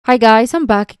Hi guys, I'm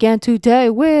back again today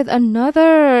with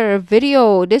another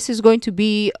video. This is going to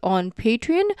be on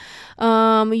Patreon.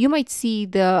 You might see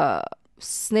the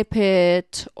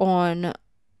snippet on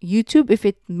YouTube if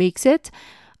it makes it.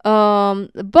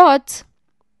 But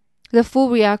the full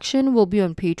reaction will be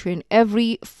on Patreon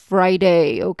every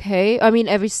Friday, okay? I mean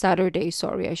every Saturday,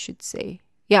 sorry, I should say.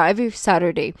 Yeah, every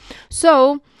Saturday.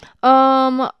 So,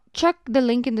 check the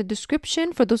link in the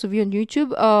description for those of you on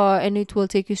YouTube, and it will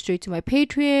take you straight to my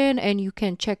Patreon, and you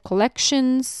can check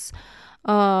collections,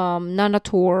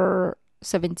 Nanator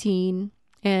 17,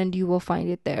 and you will find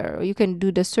it there. You can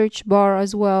do the search bar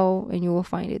as well, and you will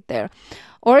find it there,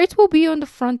 or it will be on the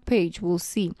front page. We'll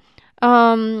see.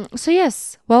 So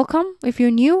yes, welcome if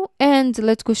you're new, and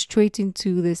let's go straight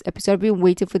into this episode. I've been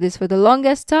waiting for this for the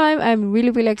longest time. I'm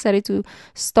really excited to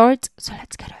start, so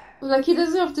let's get it. Like, he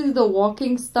doesn't have to do the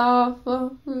walking stuff.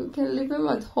 We can leave him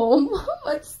at home.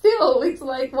 But still, it's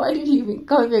like, why did you even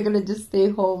come if you're gonna just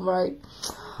stay home, right?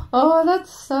 Oh,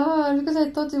 that's sad, because I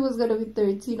thought it was gonna be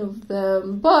 13 of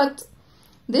them. But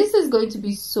this is going to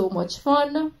be so much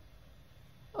fun.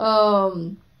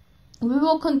 We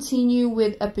will continue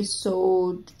with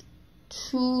episode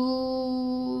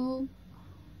 2.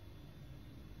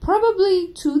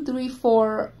 Probably 2, 3,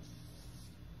 4.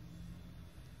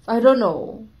 I don't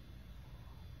know.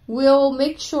 We'll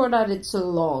make sure that it's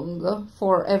long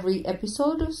for every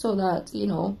episode so that, you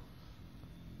know,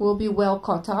 we'll be well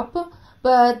caught up.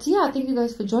 But yeah, thank you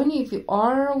guys for joining. If you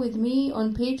are with me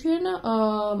on Patreon,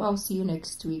 I'll see you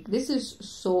next week. This is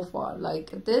so fun.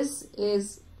 Like, this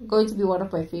is going to be one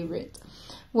of my favorite.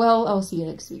 Well, I'll see you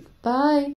next week. Bye.